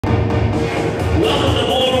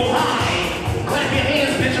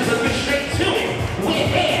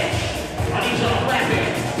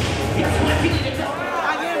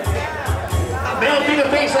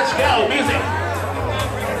Go, music.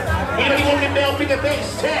 Anybody looking male figure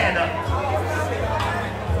face? 10.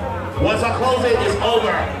 Once I close it, it's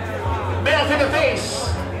over. Male figure face.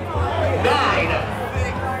 9,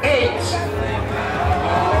 8.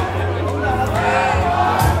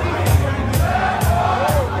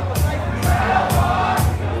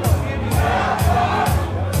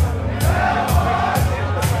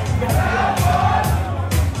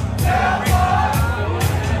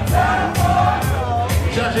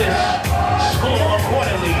 Judges score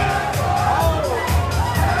accordingly.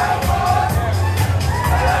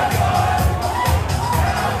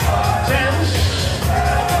 Tens.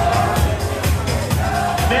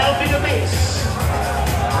 Male figure base.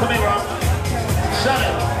 Come in, Rob.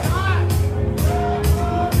 7.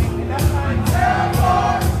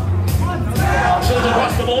 Shows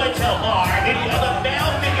across the board till R. Any other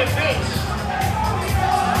male figure base?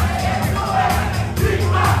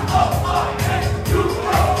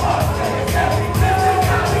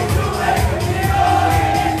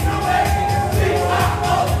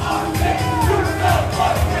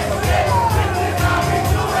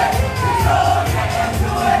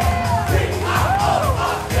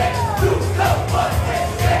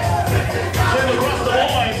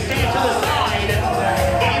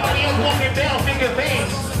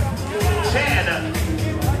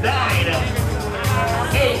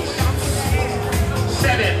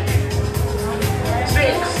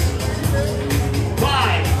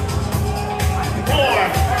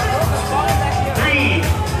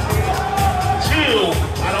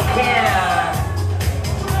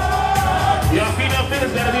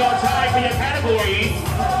 Is going to be on time for your category.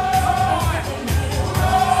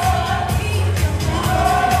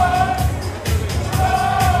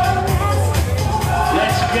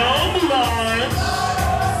 Let's go, Mullins.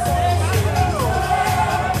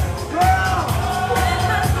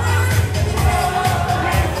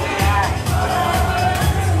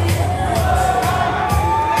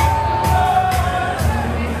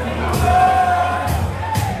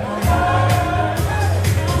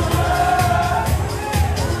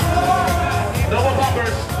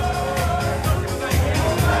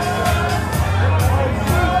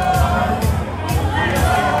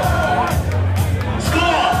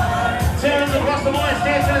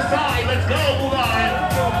 Let's go, move on.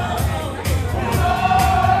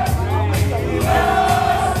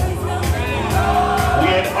 We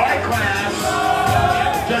had art class.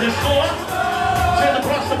 Judges score. Send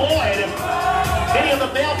across the board. Any of the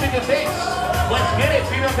male figure face. Let's get it.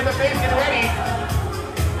 Female figure face, get ready.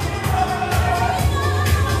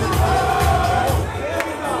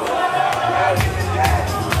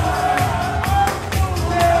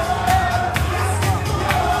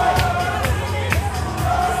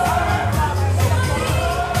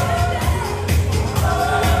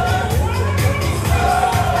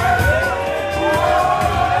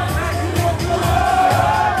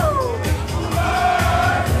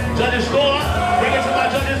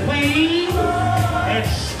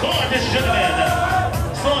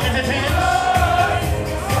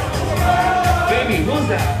 Who's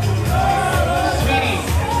that? Sweetie.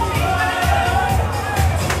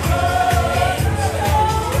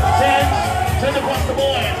 10, turn across the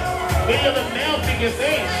board. Any of the male figure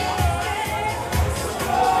face.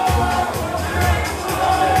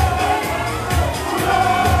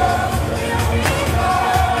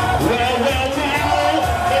 Well,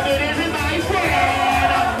 if it isn't my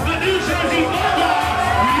friend, the New Jersey mother,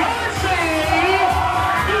 Beyonce,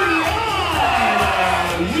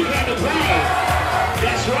 you had to play.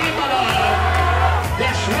 That's right, mother.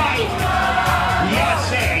 That's right.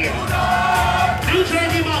 Beyonce. New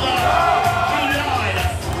Jersey mother. Beyond.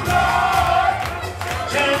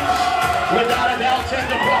 10, without a doubt,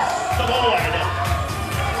 10 across the board.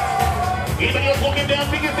 Anybody else looking down,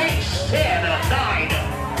 figure face? 10, 9,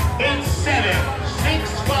 8, 7,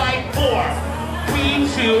 6, 5, 4, 3,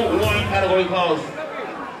 2, 1. Category closed.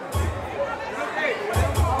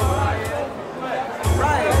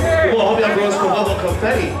 Well, I hope y'all girls can love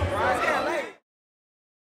confetti.